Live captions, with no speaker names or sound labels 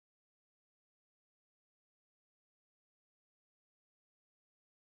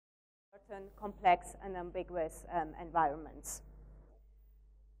uncertain, complex, and ambiguous environments.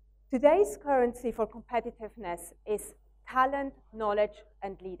 Today's currency for competitiveness is talent, knowledge,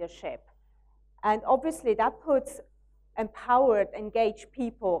 and leadership. And obviously that puts empowered, engaged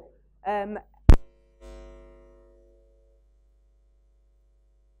people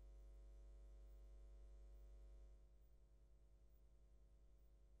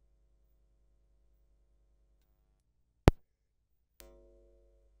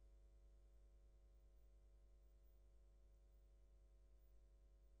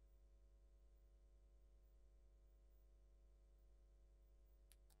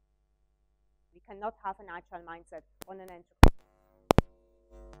we cannot have an agile mindset on an enterprise.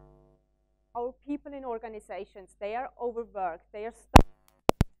 Our people in organizations, they are overworked, they are stuck.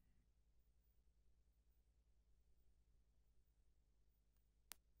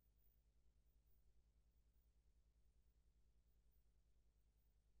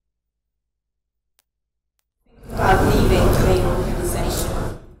 About leaving the organization.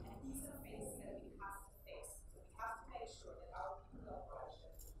 And these are things that we have to fix. We have to make sure that our people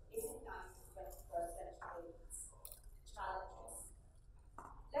operation is in line with 21st century challenges.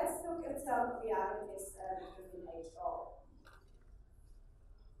 Let's look at some realities within HR.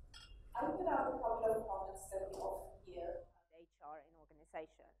 I put out a couple of comments that we often hear. HR in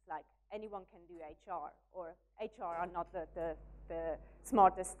organizations, like anyone can do HR, or HR are not the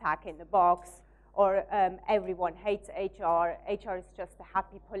smartest tack in the box, or everyone hates HR, HR is just a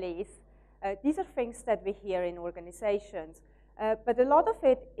happy police. These are things that we hear in organizations, but a lot of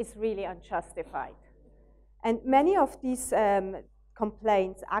it is really unjustified. And many of these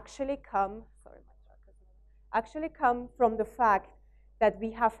complaints actually come from the fact that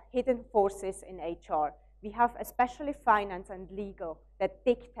we have hidden forces in HR. We have especially finance and legal that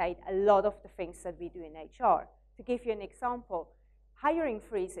dictate a lot of the things that we do in HR. To give you an example, hiring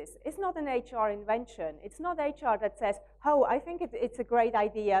freezes is not an HR invention. It's not HR that says, oh, I think it's a great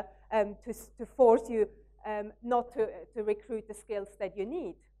idea to force you not to recruit the skills that you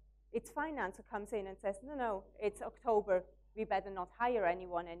need. It's finance who comes in and says, no, it's October, we better not hire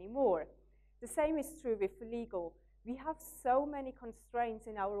anyone anymore. The same is true with legal. We have so many constraints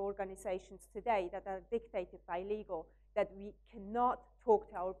in our organizations today that are dictated by legal that we cannot talk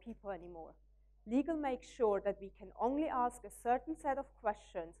to our people anymore. Legal makes sure that we can only ask a certain set of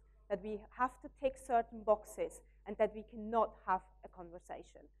questions, that we have to tick certain boxes, and that we cannot have a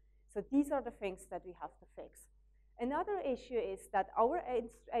conversation. So these are the things that we have to fix. Another issue is that our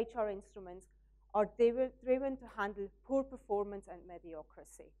HR instruments are driven to handle poor performance and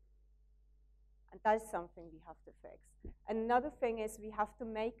mediocrity. And that is something we have to fix. Another thing is we have to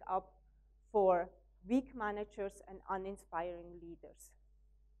make up for weak managers and uninspiring leaders.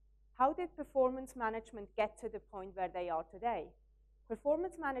 How did performance management get to the point where they are today?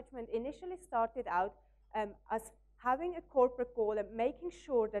 Performance management initially started out as having a corporate goal and making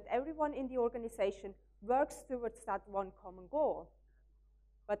sure that everyone in the organization works towards that one common goal.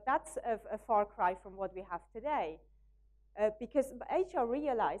 But that's a far cry from what we have today. Because HR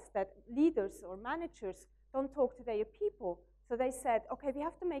realized that leaders or managers don't talk to their people. So they said, okay, we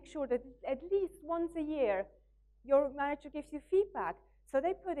have to make sure that at least once a year your manager gives you feedback. So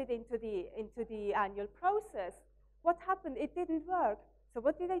they put it into the annual process. What happened? It didn't work. So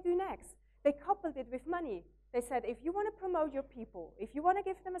what did they do next? They coupled it with money. They said, if you want to promote your people, if you want to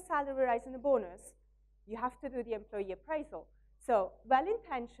give them a salary rise and a bonus, you have to do the employee appraisal. So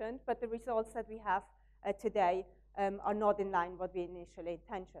well-intentioned, but the results that we have today are not in line with what we initially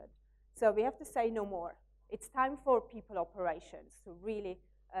intended. So we have to say no more. It's time for people operations to really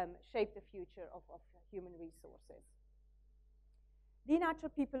shape the future of human resources. Lean Agile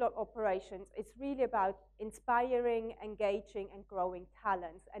People Operations is really about inspiring, engaging, and growing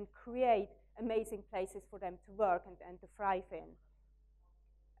talents and create amazing places for them to work and to thrive in.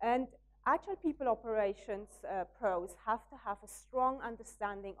 And Agile People Operations pros have to have a strong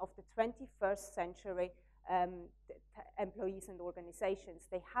understanding of the 21st century employees and organizations.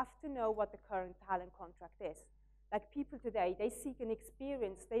 They have to know what the current talent contract is. Like people today, they seek an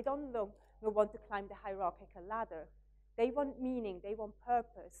experience. They don't want to climb the hierarchical ladder. They want meaning, they want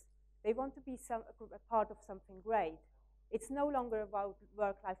purpose. They want to be a part of something great. It's no longer about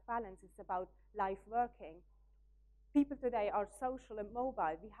work-life balance, it's about life working. People today are social and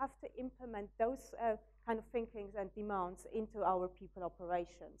mobile. We have to implement those kind of thinkings and demands into our people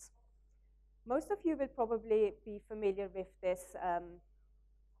operations. Most of you will probably be familiar with this,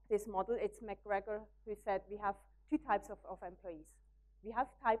 this model. It's McGregor who said we have two types of employees. We have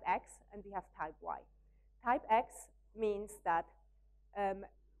type X and we have type Y. Type X means that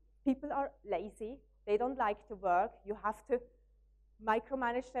people are lazy, they don't like to work, you have to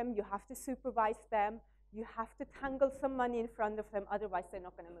micromanage them, you have to supervise them, you have to tangle some money in front of them, otherwise they're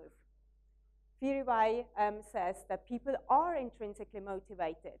not going to move. Firiwai says that people are intrinsically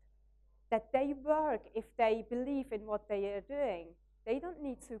motivated, that they work if they believe in what they are doing. They don't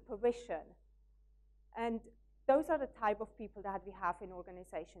need supervision. And those are the type of people that we have in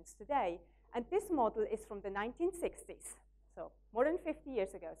organizations today. And this model is from the 1960s, so more than 50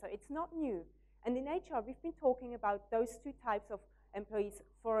 years ago, so it's not new. And in HR, we've been talking about those two types of employees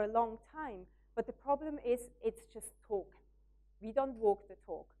for a long time, but the problem is it's just talk. We don't walk the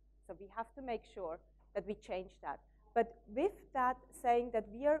talk, so we have to make sure that we change that. But with that saying that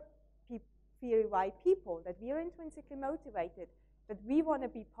we are PRY people, that we are intrinsically motivated, that we want to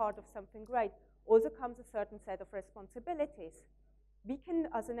be part of something great, also comes a certain set of responsibilities. We can,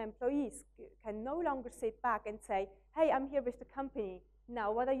 as an employee, can no longer sit back and say, hey, I'm here with the company,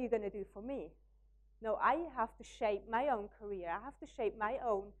 now what are you going to do for me? No, I have to shape my own career. I have to shape my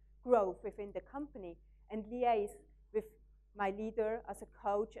own growth within the company and liaise with my leader as a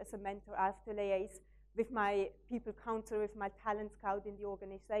coach, as a mentor. I have to liaise with my people counselor, with my talent scout in the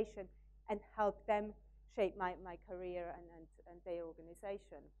organization, and help them shape my career and their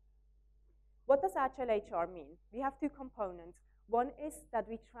organization. What does Agile HR mean? We have two components. One is that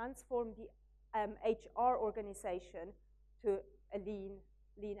we transform the HR organization to a lean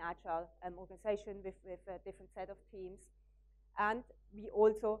agile organization with a different set of teams. And we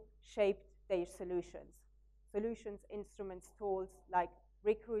also shaped their solutions. Solutions, instruments, tools like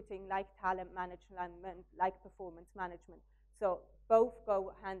recruiting, like talent management, like performance management. So both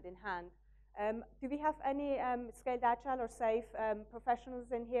go hand in hand. Do we have any scaled agile or SAFe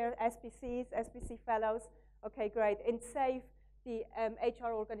professionals in here? SBCs, SBC fellows? Okay, great. In SAFe, the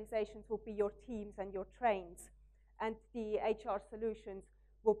HR organizations will be your teams and your trains. And the HR solutions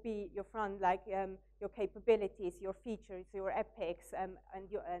will be your front, like your capabilities, your features, your epics, and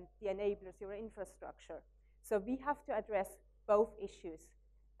the enablers, your infrastructure. So we have to address both issues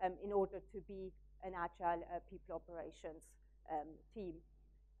in order to be an Agile People Operations team.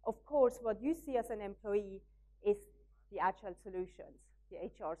 Of course, what you see as an employee is the Agile solutions, the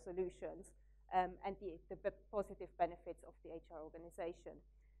HR solutions, and the positive benefits of the HR organization.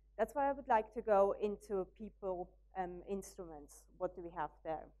 That's why I would like to go into people instruments. What do we have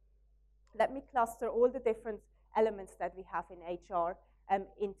there? Let me cluster all the different elements that we have in HR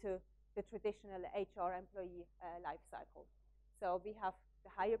into the traditional HR employee life cycle. So we have the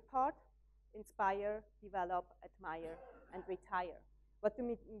hire part, inspire, develop, admire, and retire. What do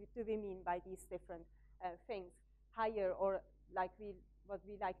we mean by these different things? Hire, or what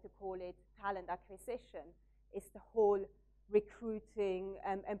we like to call it, talent acquisition, is the whole recruiting,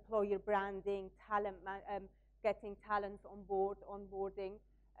 employer branding, talent, getting talent on board, onboarding.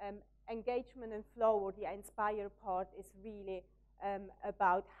 Engagement and flow, or the inspire part, is really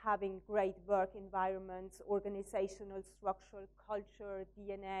about having great work environments, organizational structural culture,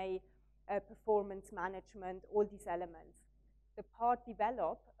 DNA, performance management, all these elements. The part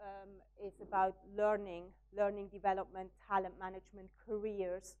develop is about learning development, talent management,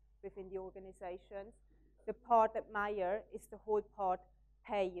 careers within the organizations. The part admire is the whole part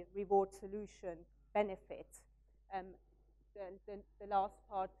pay, reward solution, benefits. The last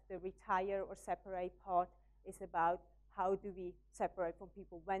part, the retire or separate part, is about how do we separate from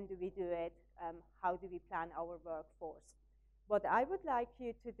people, when do we do it, how do we plan our workforce. What I would like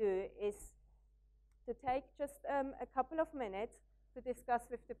you to do is to take just a couple of minutes to discuss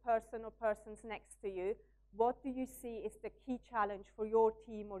with the person or persons next to you, what do you see is the key challenge for your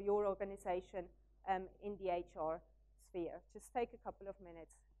team or your organization in the HR sphere. Just take a couple of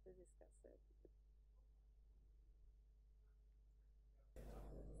minutes to discuss it.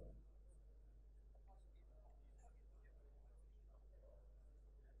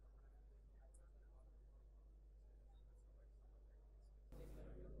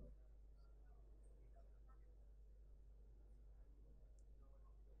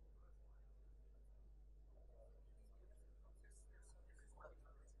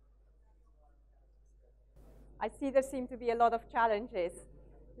 I see there seem to be a lot of challenges.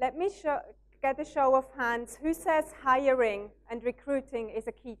 Let me get a show of hands. Who says hiring and recruiting is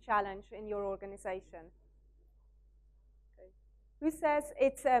a key challenge in your organization? Okay. Who says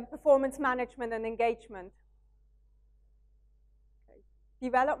it's performance management and engagement? Okay.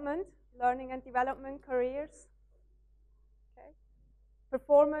 Development, learning and development, careers? Okay.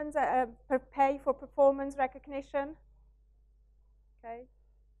 Performance, pay for performance recognition? Okay.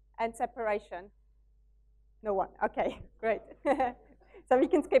 And separation? No one. Okay, great. So we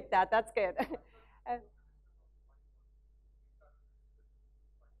can skip that. That's good.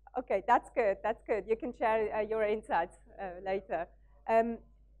 Okay, that's good. That's good. You can share your insights later.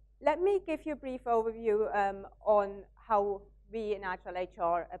 Let me give you a brief overview on how we in Agile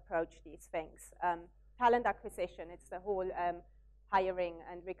HR approach these things. Talent acquisition, it's the whole hiring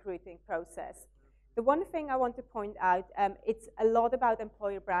and recruiting process. The one thing I want to point out, it's a lot about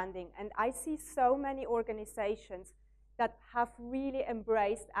employer branding, and I see so many organizations that have really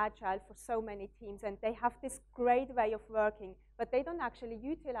embraced Agile for so many teams, and they have this great way of working, but they don't actually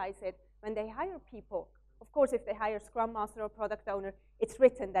utilize it when they hire people. Of course, if they hire Scrum Master or Product Owner, it's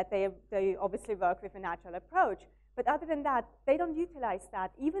written that they obviously work with an Agile approach. But other than that, they don't utilize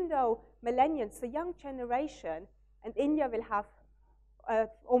that, even though millennials, the young generation, and India will have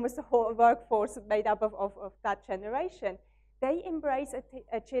almost a whole workforce made up of that generation, they embrace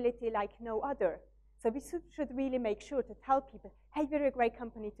agility like no other. So we should really make sure to tell people, hey, we're a great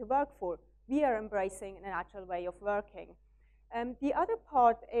company to work for. We are embracing an Agile way of working. The other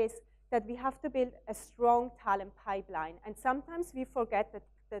part is that we have to build a strong talent pipeline. And sometimes we forget that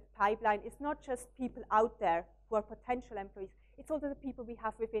the pipeline is not just people out there who are potential employees, it's also the people we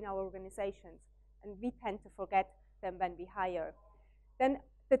have within our organizations. And we tend to forget them when we hire. Then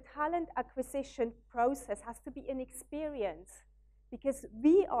the talent acquisition process has to be an experience, because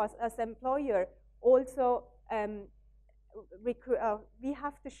we as employer also we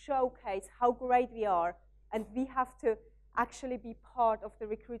have to showcase how great we are, and we have to actually be part of the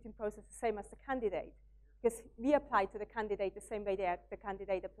recruiting process the same as the candidate, because we apply to the candidate the same way the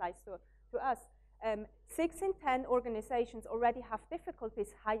candidate applies to us. 6 in 10 organizations already have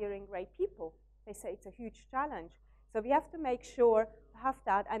difficulties hiring great people. They say it's a huge challenge. So we have to make sure to have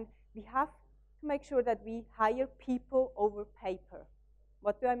that, and we have to make sure that we hire people over paper.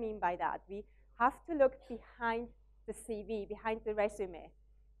 What do I mean by that? We have to look behind the CV, behind the resume,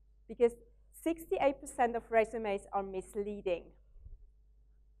 because 68% of resumes are misleading.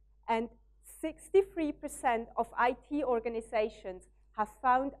 And 63% of IT organizations have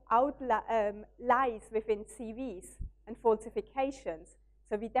found out lies within CVs and falsifications.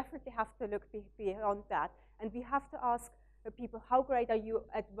 So we definitely have to look beyond that. And we have to ask people, how great are you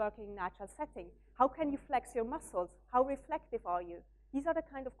at working in an Agile setting? How can you flex your muscles? How reflective are you? These are the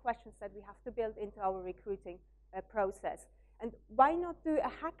kind of questions that we have to build into our recruiting process. And why not do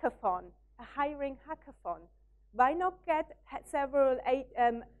a hackathon, a hiring hackathon? Why not get several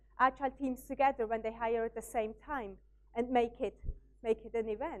Agile teams together when they hire at the same time and make it an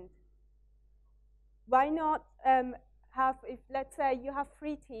event? Why not have, if let's say you have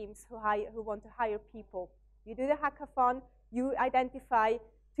 3 teams who want to hire people, you do the hackathon, you identify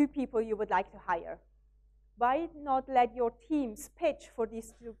 2 people you would like to hire. Why not let your teams pitch for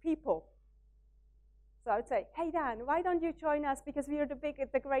these 2 people? So I would say, hey Dan, why don't you join us, because we are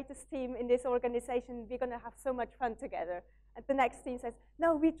the greatest team in this organization, we're going to have so much fun together. And the next team says,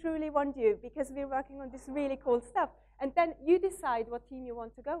 no, we truly want you, because we're working on this really cool stuff. And then you decide what team you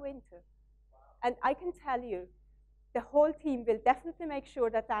want to go into. And I can tell you, the whole team will definitely make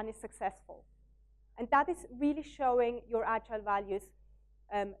sure that Dan is successful. And that is really showing your Agile values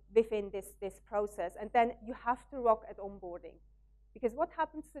within this process. And then you have to rock at onboarding. Because what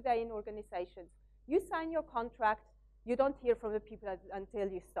happens today in organizations? You sign your contract, you don't hear from the people until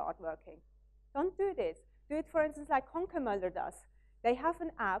you start working. Don't do this. Do it, for instance, like Concomulder does. They have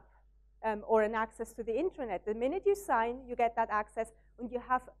an app or an access to the intranet. The minute you sign, you get that access, and you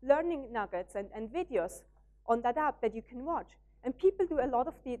have learning nuggets and videos on that app that you can watch. And people do a lot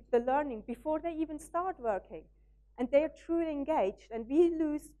of the learning before they even start working. And they are truly engaged. And we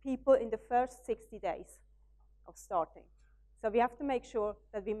lose people in the first 60 days of starting. So we have to make sure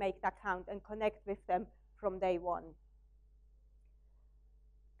that we make that count and connect with them from day one.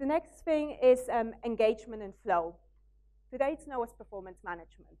 The next thing is engagement and flow. Today it's known as performance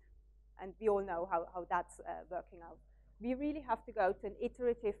management. And we all know how that's working out. We really have to go to an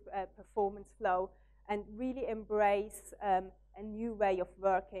iterative performance flow and really embrace a new way of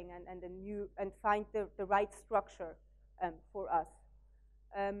working and find the right structure for us.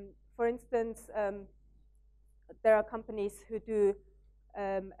 For instance, there are companies who do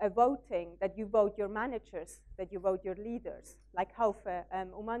a voting, that you vote your managers, that you vote your leaders, like Haufe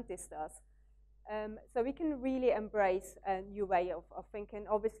Umantis does. So we can really embrace a new way of thinking.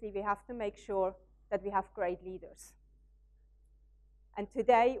 Obviously, we have to make sure that we have great leaders. And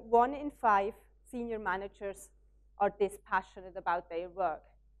today, 1 in 5 senior managers are dispassionate about their work.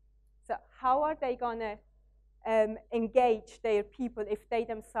 So how are they going to engage their people if they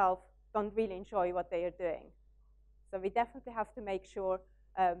themselves don't really enjoy what they are doing? So we definitely have to make sure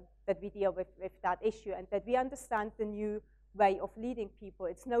that we deal with that issue and that we understand the new way of leading people.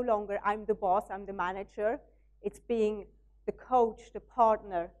 It's no longer I'm the boss, I'm the manager. It's being the coach, the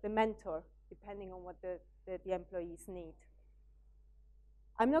partner, the mentor, depending on what the employees need.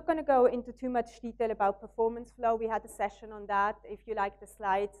 I'm not going to go into too much detail about performance flow. We had a session on that. If you like the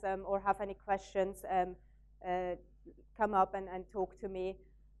slides or have any questions, come up and talk to me.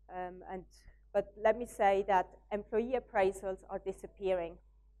 But let me say that employee appraisals are disappearing.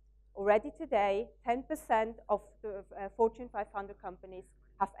 Already today, 10% of the Fortune 500 companies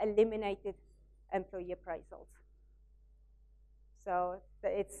have eliminated employee appraisals. So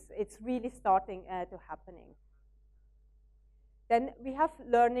it's really starting to happening. Then we have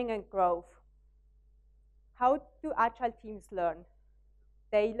learning and growth. How do Agile teams learn?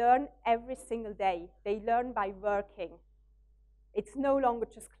 They learn every single day. They learn by working. It's no longer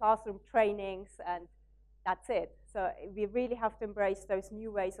just classroom trainings and that's it. So we really have to embrace those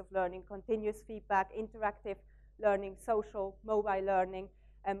new ways of learning, continuous feedback, interactive learning, social, mobile learning,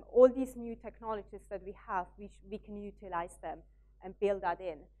 all these new technologies that we have, we can utilize them and build that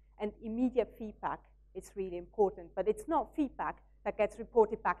in. And immediate feedback is really important, but it's not feedback that gets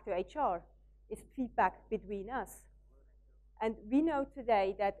reported back to HR. It's feedback between us. And we know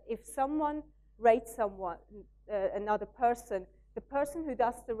today that if someone rates another person, the person who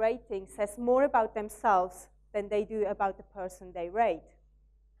does the rating says more about themselves than they do about the person they rate.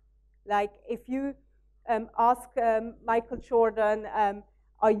 Like if you ask Michael Jordan,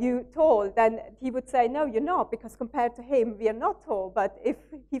 are you tall? Then he would say, no, you're not, because compared to him, we are not tall. But if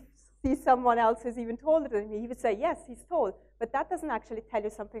he sees someone else who's even taller than me, he would say, yes, he's tall. But that doesn't actually tell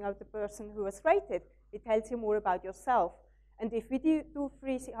you something about the person who was rated. It tells you more about yourself. And if we do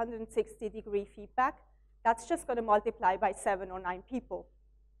 360-degree feedback, that's just going to multiply by 7 or 9 people.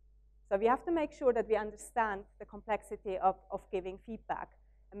 So we have to make sure that we understand the complexity of giving feedback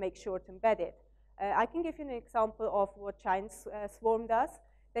and make sure to embed it. I can give you an example of what Giant Swarm does.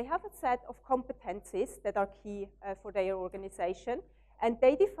 They have a set of competencies that are key for their organization, and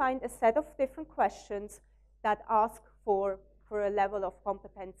they defined a set of different questions that ask for a level of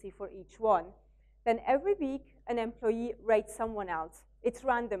competency for each one. Then every week, an employee rates someone else. It's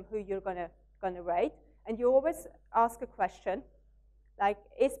random who you're gonna rate, and you always ask a question, like,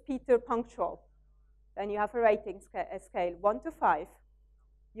 is Peter punctual? Then you have a rating scale, 1 to 5.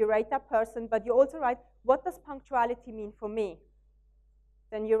 You rate that person, but you also write, what does punctuality mean for me?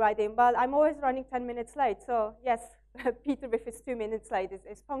 Then you write in, well, I'm always running 10 minutes late, so yes, Peter, if it's 2 minutes late,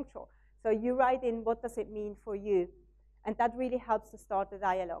 is punctual. So you write in, what does it mean for you? And that really helps to start the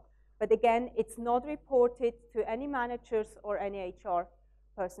dialogue. But again, it's not reported to any managers or any HR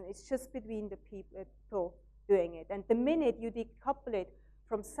person. It's just between the people doing it. And the minute you decouple it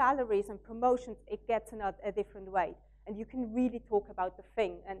from salaries and promotions, it gets a different way. And you can really talk about the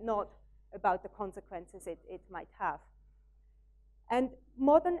thing and not about the consequences it might have. And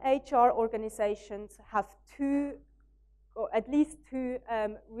modern HR organizations have at least two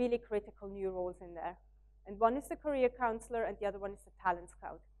really critical new roles in there. And one is the career counselor and the other one is the talent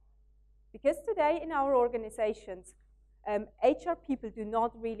scout. Because today in our organizations, HR people do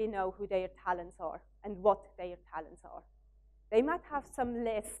not really know who their talents are and what their talents are. They might have some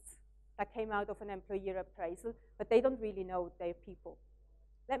lists that came out of an employee appraisal, but they don't really know their people.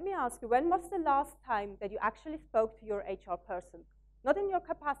 Let me ask you, when was the last time that you actually spoke to your HR person? Not in your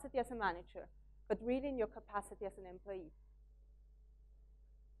capacity as a manager, but really in your capacity as an employee.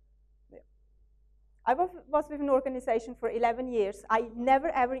 I was with an organization for 11 years. I never,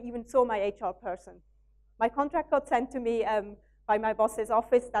 ever even saw my HR person. My contract got sent to me by my boss's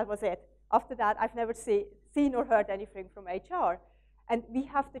office. That was it. After that, I've never seen or heard anything from HR. And we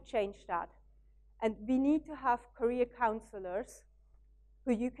have to change that. And we need to have career counselors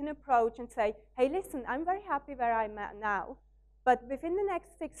who you can approach and say, hey, listen, I'm very happy where I'm at now, but within the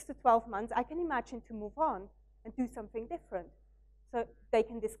next 6 to 12 months, I can imagine to move on and do something different. So they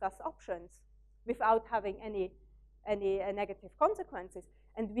can discuss options without having any negative consequences.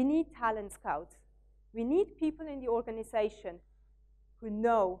 And we need talent scouts. We need people in the organization who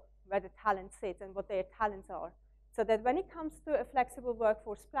know where the talent sits and what their talents are, so that when it comes to a flexible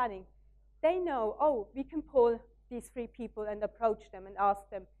workforce planning, they know, oh, we can pull these 3 people and approach them and ask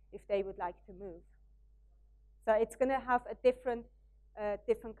them if they would like to move. So it's going to have a different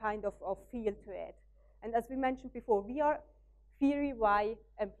kind of feel to it. And as we mentioned before, we are Theory Y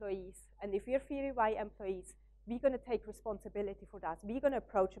employees. And if we're Theory Y employees, we're going to take responsibility for that. We're going to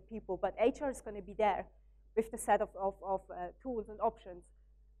approach the people, but HR is going to be there with the set of tools and options,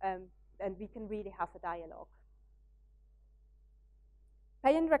 and we can really have a dialogue.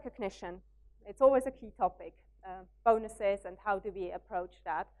 Pay and recognition. It's always a key topic. Bonuses and how do we approach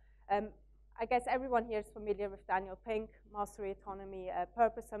that. I guess everyone here is familiar with Daniel Pink, Mastery, Autonomy,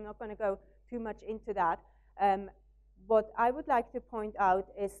 Purpose. I'm not going to go too much into that. What I would like to point out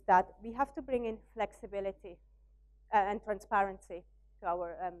is that we have to bring in flexibility and transparency. to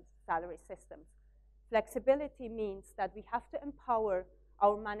our salary systems. Flexibility means that we have to empower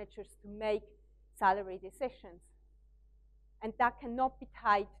our managers to make salary decisions. And that cannot be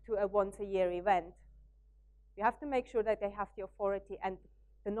tied to a once-a-year event. You have to make sure that they have the authority and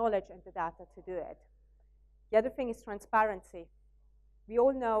the knowledge and the data to do it. The other thing is transparency. We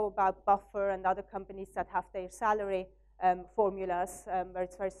all know about Buffer and other companies that have their salary formulas where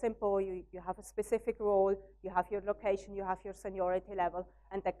it's very simple. You have a specific role, you have your location, you have your seniority level,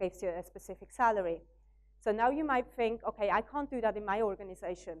 and that gives you a specific salary. So now you might think, okay, I can't do that in my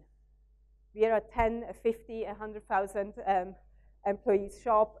organization. We are a 10, a 50, 100,000 employees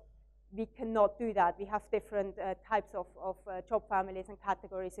shop. We cannot do that. We have different types of job families and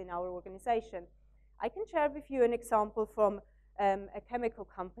categories in our organization. I can share with you an example from a chemical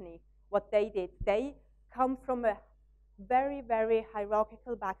company, what they did. They come from a very, very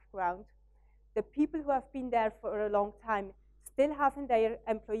hierarchical background. The people who have been there for a long time still have in their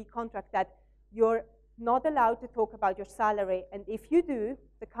employee contract that you're not allowed to talk about your salary, and if you do,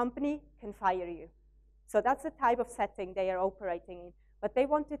 the company can fire you. So that's the type of setting they are operating in, but they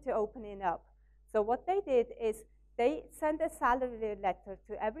wanted to open it up. So what they did is they sent a salary letter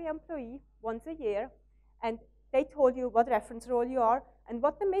to every employee once a year, and they told you what reference role you are and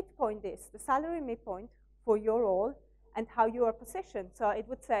what the midpoint is, the salary midpoint for your role and how you are positioned. So it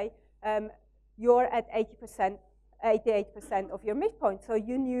would say you're at 80%, 88% of your midpoint, so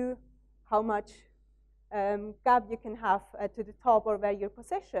you knew how much gap you can have to the top or where you're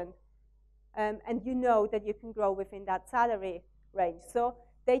positioned. And you know that you can grow within that salary range. So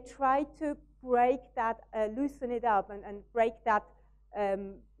they try to break that, loosen it up and break that,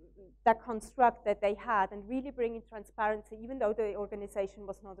 that construct that they had and really bring in transparency, even though the organization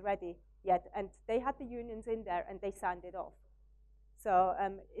was not ready yet. And they had the unions in there and they signed it off. So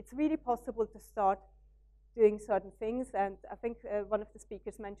it's really possible to start doing certain things. And I think one of the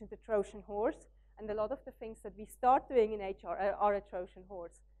speakers mentioned the Trojan horse. And a lot of the things that we start doing in HR are a Trojan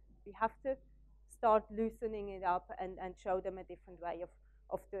horse. We have to start loosening it up and show them a different way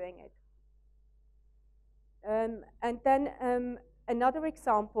of doing it. And then another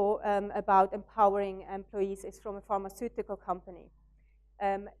example about empowering employees is from a pharmaceutical company.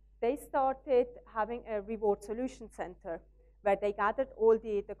 They started having a reward solution center where they gathered all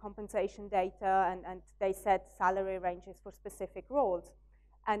the compensation data and they set salary ranges for specific roles.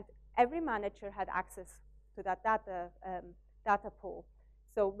 And every manager had access to that data pool.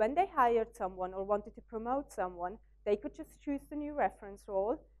 So when they hired someone or wanted to promote someone, they could just choose the new reference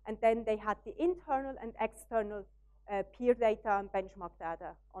role, and then they had the internal and external peer data and benchmark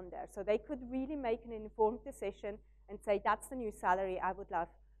data on there. So they could really make an informed decision and say, that's the new salary I would love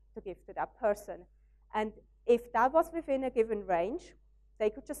to give to that person. And if that was within a given range, they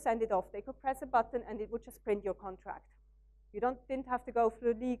could just send it off. They could press a button and it would just print your contract. You didn't have to go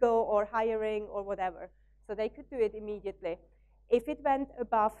through legal or hiring or whatever. So they could do it immediately. If it went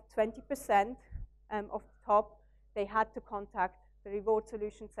above 20% of the top, they had to contact the Reward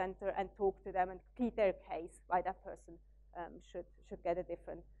Solution Center and talk to them and plead their case why that person should get a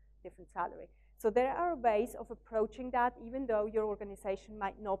different salary. So there are ways of approaching that, even though your organization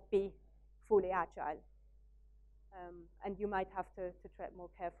might not be fully agile. And you might have to tread more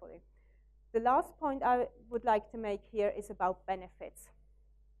carefully. The last point I would like to make here is about benefits.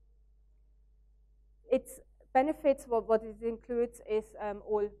 It's benefits, what it includes is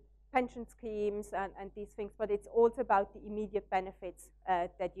all pension schemes and these things, but it's also about the immediate benefits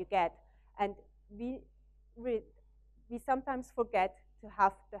that you get. And we sometimes forget to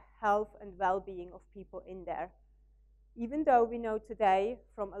have the health and well-being of people in there. Even though we know today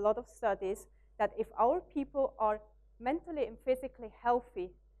from a lot of studies that if our people are mentally and physically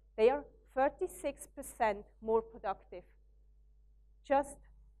healthy, they are 36% more productive just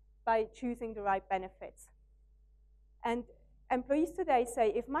by choosing the right benefits. And employees today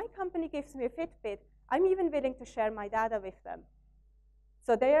say, if my company gives me a Fitbit, I'm even willing to share my data with them.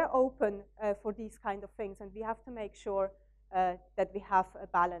 So they are open for these kind of things, and we have to make sure that we have a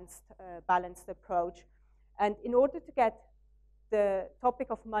balanced approach. And in order to get the topic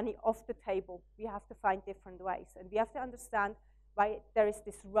of money off the table, we have to find different ways. And we have to understand why there is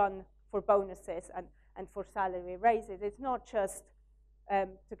this run for bonuses and for salary raises. It's not just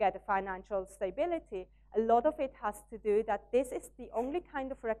to get a financial stability. A lot of it has to do that this is the only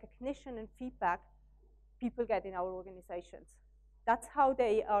kind of recognition and feedback people get in our organizations. That's how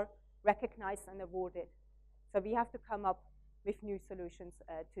they are recognized and awarded. So we have to come up with new solutions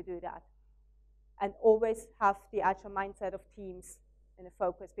to do that. And always have the agile mindset of teams in the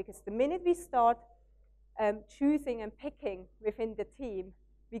focus, because the minute we start choosing and picking within the team,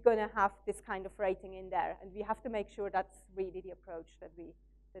 we're going to have this kind of rating in there. And we have to make sure that's really the approach that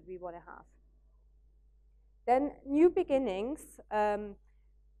we want to have. Then new beginnings,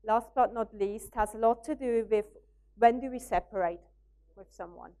 last but not least, has a lot to do with when do we separate with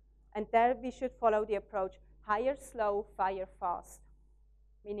someone. And there we should follow the approach, hire slow, fire fast.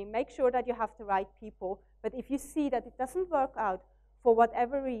 Meaning make sure that you have the right people, but if you see that it doesn't work out for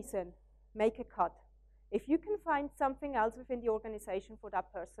whatever reason, make a cut. If you can find something else within the organization for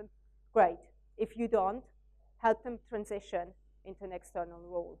that person, great. If you don't, help them transition into an external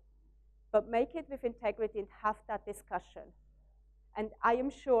role. But make it with integrity and have that discussion. And I am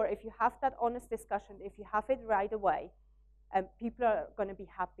sure if you have that honest discussion, if you have it right away, people are going to be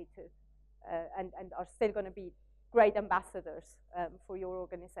happy to and are still going to be great ambassadors for your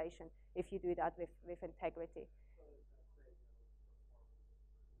organization if you do that with integrity.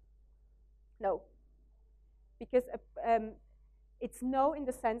 No. Because it's no in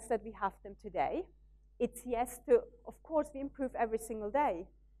the sense that we have them today. It's yes to, of course, we improve every single day.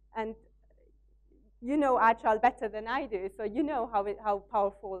 And you know Agile better than I do, so you know how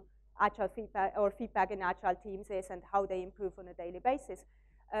powerful Agile feedback or feedback in Agile teams is and how they improve on a daily basis.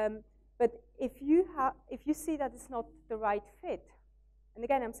 But if you see that it's not the right fit, and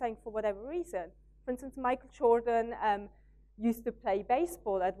again, I'm saying for whatever reason, for instance, Michael Jordan used to play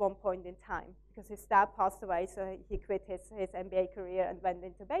baseball at one point in time because his dad passed away, so he quit his NBA career and went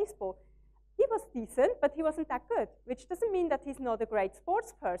into baseball. He was decent, but he wasn't that good, which doesn't mean that he's not a great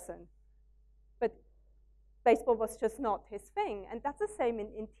sports person. But baseball was just not his thing, and that's the same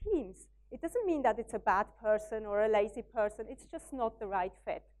in teams. It doesn't mean that it's a bad person or a lazy person, it's just not the right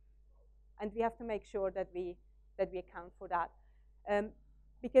fit. And we have to make sure that we account for that.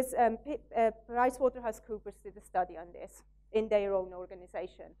 Because PricewaterhouseCoopers did a study on this in their own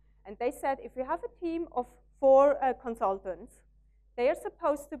organization. And they said if you have a team of 4 consultants, they are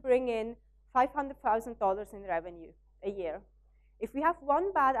supposed to bring in $500,000 in revenue a year. If we have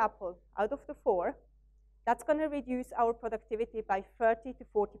one bad apple out of the 4, that's going to reduce our productivity by 30 to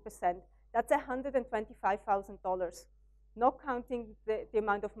 40%. That's $125,000, not counting the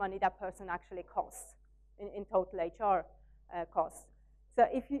amount of money that person actually costs in total HR costs. So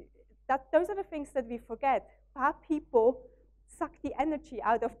those are the things that we forget. Bad people suck the energy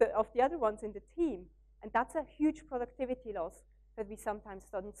out of the other ones in the team, and that's a huge productivity loss that we sometimes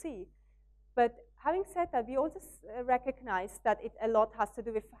don't see. But having said that, we also recognize that a lot has to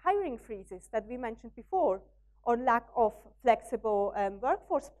do with hiring freezes that we mentioned before, or lack of flexible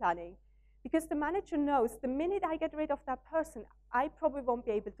workforce planning. Because the manager knows the minute I get rid of that person, I probably won't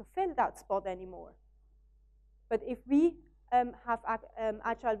be able to fill that spot anymore. But if we have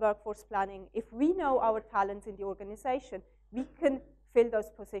agile workforce planning, if we know our talents in the organization, we can fill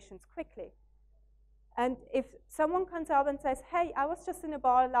those positions quickly. And if someone comes up and says, hey, I was just in a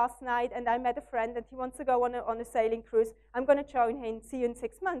bar last night and I met a friend and he wants to go on a sailing cruise, I'm going to join him, see you in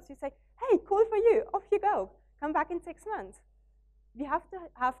 6 months. You say, hey, cool for you, off you go. Come back in 6 months. We have to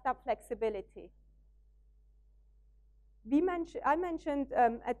have that flexibility. I mentioned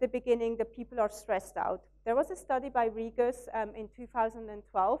at the beginning that people are stressed out. There was a study by Regus in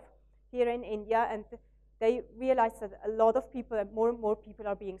 2012 here in India, and they realized that a lot of people, and more people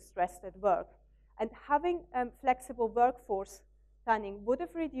are being stressed at work. And having flexible workforce planning would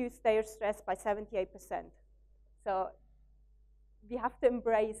have reduced their stress by 78%. So we have to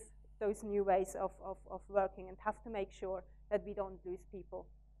embrace those new ways of working and have to make sure that we don't lose people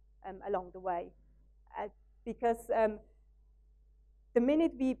along the way. Because the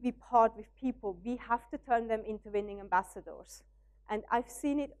minute we part with people, we have to turn them into winning ambassadors. And I've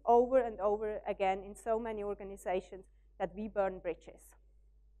seen it over and over again in so many organizations that we burn bridges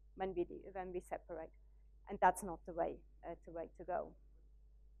when we separate. And that's not the way to go.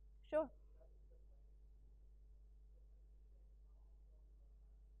 Sure.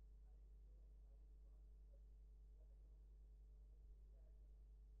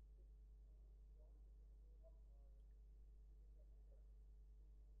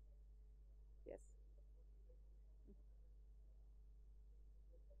 Yes.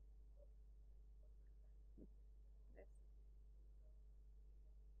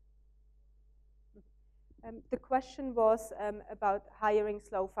 The question was about hiring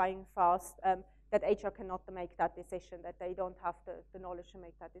slow, firing fast, that HR cannot make that decision, that they don't have the knowledge to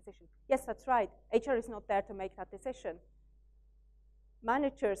make that decision. Yes, that's right. HR is not there to make that decision.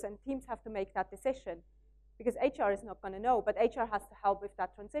 Managers and teams have to make that decision because HR is not going to know, but HR has to help with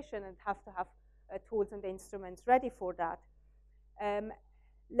that transition and have to have tools and instruments ready for that.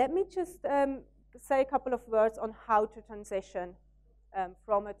 Let me just say a couple of words on how to transition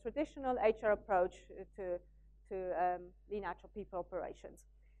from a traditional HR approach to lean Agile People Operations.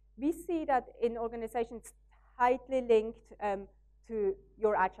 We see that in organizations tightly linked to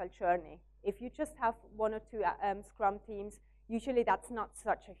your Agile journey. If you just have one or two Scrum teams, usually that's not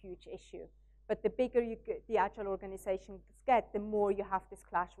such a huge issue. But the bigger the Agile organizations get, the more you have this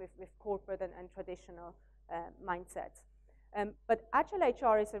clash with corporate and traditional mindsets. But Agile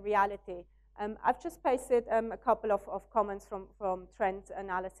HR is a reality. I've just pasted a couple of comments from trend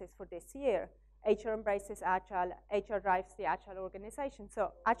analysis for this year. HR embraces Agile, HR drives the Agile organization.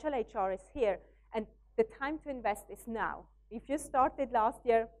 So Agile HR is here, and the time to invest is now. If you started last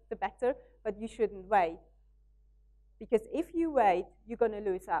year, the better, but you shouldn't wait. Because if you wait, you're going to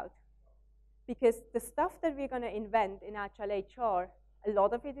lose out. Because the stuff that we're going to invent in Agile HR, a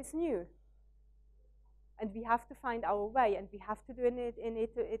lot of it is new. And we have to find our way, and we have to do an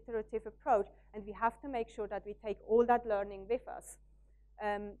iterative approach, and we have to make sure that we take all that learning with us.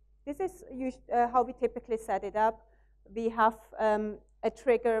 This is how we typically set it up. We have a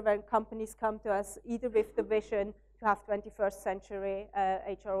trigger when companies come to us, either with the vision to have 21st century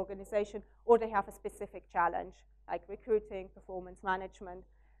HR organization, or they have a specific challenge, like recruiting, performance management.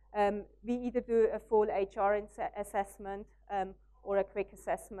 We either do a full HR assessment or a quick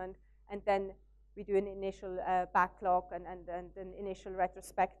assessment, and then we do an initial backlog and an initial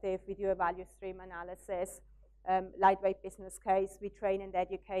retrospective. We do a value stream analysis, lightweight business case. We train and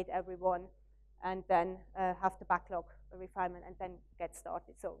educate everyone, and then have the backlog refinement, and then get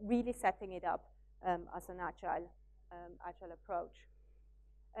started. So really setting it up as an agile approach.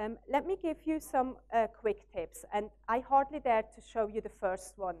 Let me give you some quick tips, and I hardly dare to show you the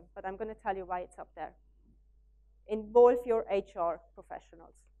first one, but I'm going to tell you why it's up there. Involve your HR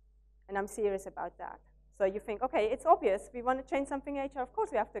professionals. And I'm serious about that. So you think, okay, it's obvious. We want to change something in HR. Of course,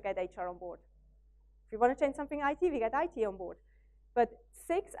 we have to get HR on board. If we want to change something in IT, we get IT on board. But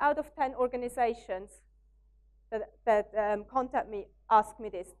 6 out of 10 organizations that contact me ask me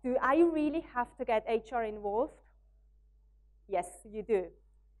this: do I really have to get HR involved? Yes, you do.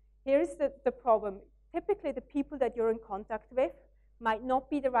 Here is the problem. Typically, the people that you're in contact with might not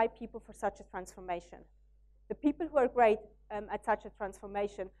be the right people for such a transformation. The people who are great at such a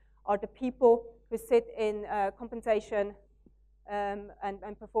transformation are the people who sit in compensation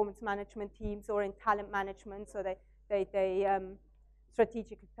and performance management teams, or in talent management, so they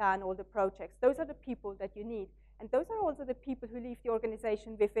strategically plan all the projects. Those are the people that you need. And those are also the people who leave the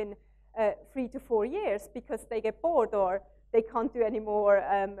organization within 3 to 4 years because they get bored or they can't do any more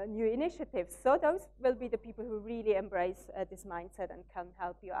new initiatives. So those will be the people who really embrace this mindset and can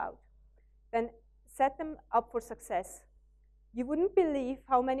help you out. Then set them up for success. You wouldn't believe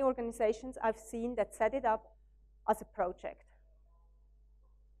how many organizations I've seen that set it up as a project.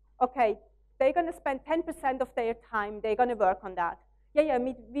 Okay, they're going to spend 10% of their time, they're going to work on that. Yeah,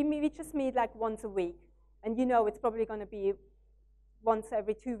 we just meet like once a week. And you know it's probably going to be once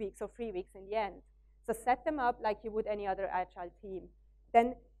every 2 weeks or 3 weeks in the end. So set them up like you would any other Agile team.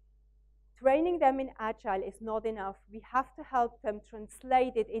 Then training them in Agile is not enough. We have to help them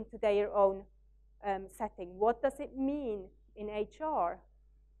translate it into their own setting. What does it mean in HR?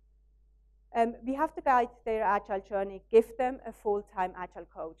 We have to guide their Agile journey, give them a full-time Agile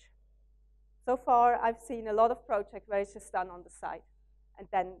coach. So far, I've seen a lot of projects where it's just done on the side, and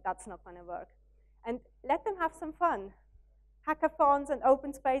then that's not going to work. And let them have some fun. Hackathons and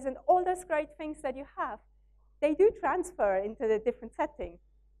open space and all those great things that you have, they do transfer into the different setting.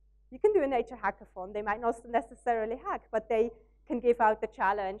 You can do an HR hackathon. They might not necessarily hack, but they can give out the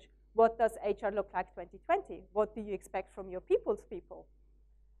challenge. What does HR look like 2020? What do you expect from your people's people?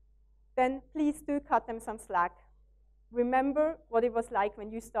 Then please do cut them some slack. Remember what it was like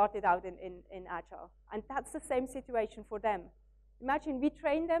when you started out in Agile. And that's the same situation for them. Imagine we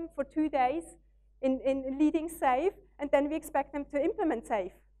train them for 2 days in leading SAFe, and then we expect them to implement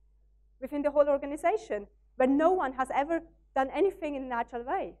SAFe within the whole organization, when no one has ever done anything in an Agile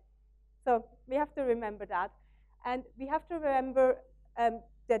way. So we have to remember that. And we have to remember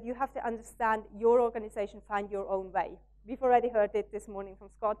that you have to understand your organization, find your own way. We've already heard it this morning from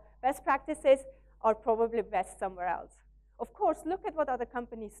Scott. Best practices are probably best somewhere else. Of course, look at what other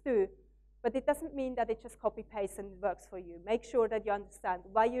companies do, but it doesn't mean that it just copy-paste and works for you. Make sure that you understand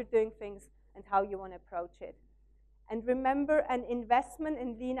why you're doing things and how you want to approach it. And remember, an investment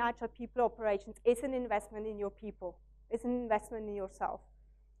in lean Agile people operations is an investment in your people. It's an investment in yourself.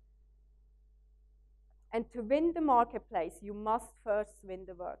 And to win the marketplace, you must first win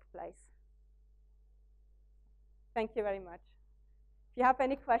the workplace. Thank you very much. If you have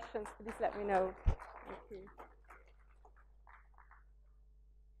any questions, please let me know. Thank you.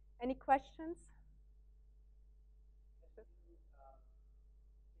 Any questions?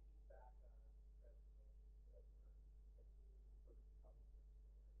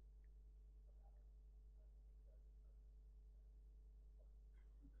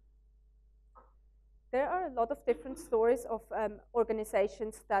 there are a lot of different stories of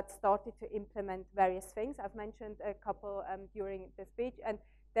organizations that started to implement various things. I've mentioned a couple during the speech, and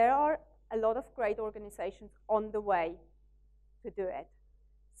there are a lot of great organizations on the way to do it.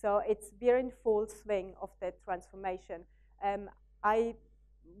 So we're in full swing of the transformation. I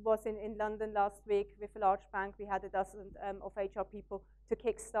was in London last week with a large bank. We had a dozen of HR people to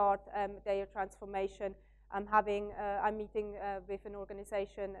kickstart their transformation. I'm meeting with an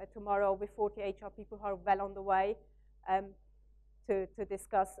organization tomorrow with 40 HR people who are well on the way to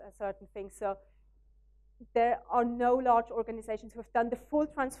discuss certain things. So there are no large organizations who have done the full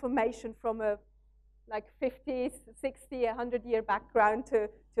transformation from a like 50, 60, 100-year background to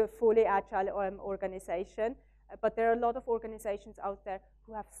a fully agile organization. But there are a lot of organizations out there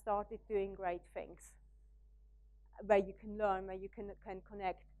who have started doing great things, where you can learn, where you can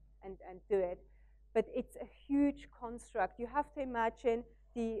connect and do it. But it's a huge construct. You have to imagine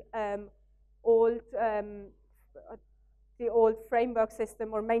the old framework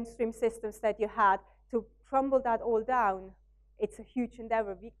system or mainstream systems that you had. To crumble that all down, it's a huge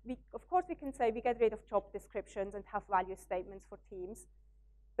endeavor. Of course, we can say we get rid of job descriptions and have value statements for teams,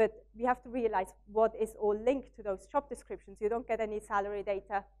 but we have to realize what is all linked to those job descriptions. You don't get any salary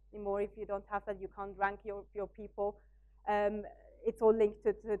data anymore if you don't have that. You can't rank your people. It's all linked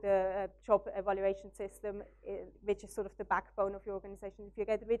to the job evaluation system, which is sort of the backbone of your organization. If you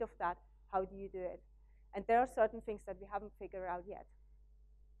get rid of that, how do you do it? And there are certain things that we haven't figured out yet.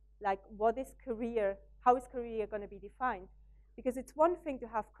 Like, what is career? How is career going to be defined? Because it's one thing to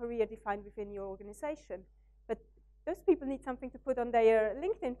have career defined within your organization, but those people need something to put on their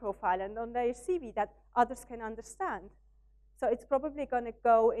LinkedIn profile and on their CV that others can understand. So it's probably going to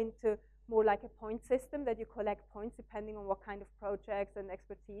go into more like a point system that you collect points depending on what kind of projects and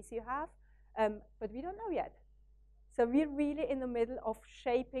expertise you have, but we don't know yet. So we're really in the middle of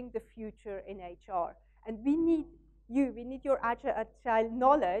shaping the future in HR, and we need your agile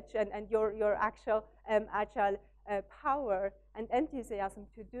knowledge and your actual agile power and enthusiasm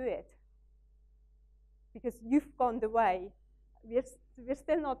to do it, because you've gone the way. We're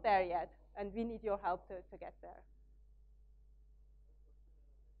still not there yet, and we need your help to get there.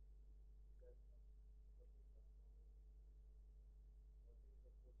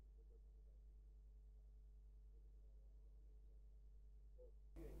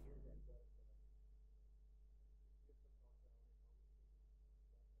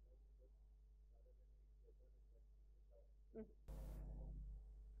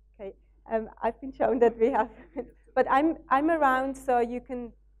 Okay, I've been shown that we have, but I'm around, so you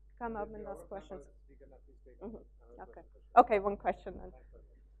can come up and ask questions. Okay. Okay, one question then.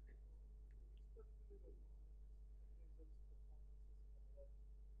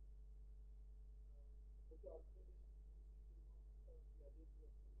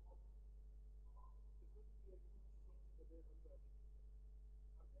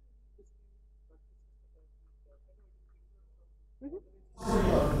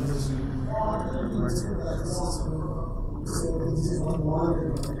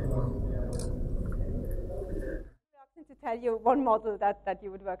 To tell you one model that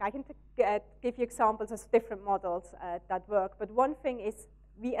you would work. I can give you examples of different models that work, but one thing is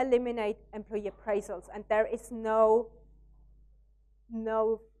we eliminate employee appraisals, and there is no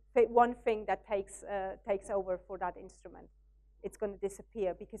one thing that takes over for that instrument. It's going to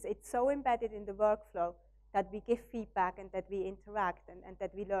disappear because it's so embedded in the workflow that we give feedback and that we interact and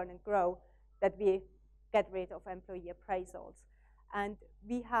that we learn and grow, that we get rid of employee appraisals. And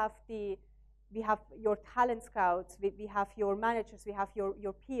we have your talent scouts, we have your managers, we have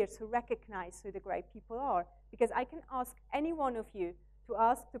your peers who recognize who the great people are. Because I can ask any one of you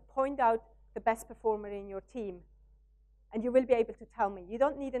to point out the best performer in your team, and you will be able to tell me. You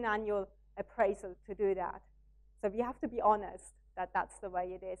don't need an annual appraisal to do that. So we have to be honest that that's the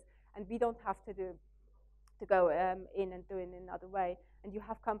way it is, and we don't have to go in and do it in another way. And you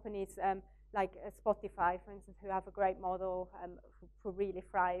have companies like Spotify, for instance, who have a great model who really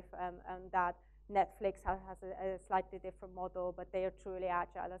thrive on that. Netflix has a slightly different model, but they are truly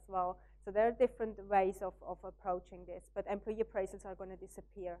agile as well. So there are different ways of approaching this, but employee appraisals are going to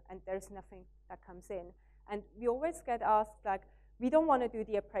disappear, and there's nothing that comes in. And we always get asked, like, we don't want to do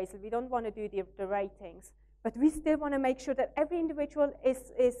the appraisal, we don't want to do the ratings, but we still want to make sure that every individual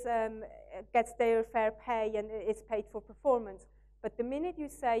gets their fair pay and is paid for performance. But the minute you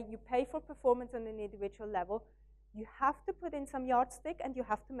say you pay for performance on an individual level, you have to put in some yardstick and you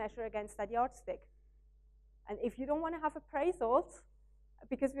have to measure against that yardstick. And if you don't want to have appraisals,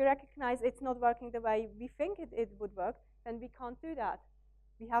 because we recognize it's not working the way we think it would work, then we can't do that.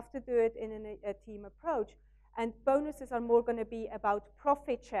 We have to do it in a team approach. And bonuses are more going to be about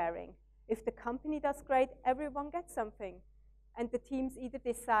profit sharing. If the company does great, everyone gets something. And the teams either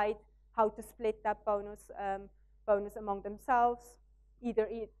decide how to split that bonus among themselves. Either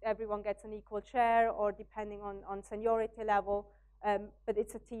everyone gets an equal share, or depending on seniority level, but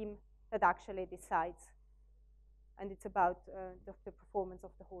it's a team that actually decides. And it's about the performance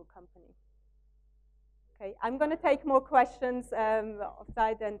of the whole company. Okay, I'm going to take more questions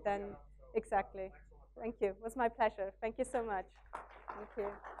offside and then, exactly. Thank you. It was my pleasure. Thank you so much. Thank you.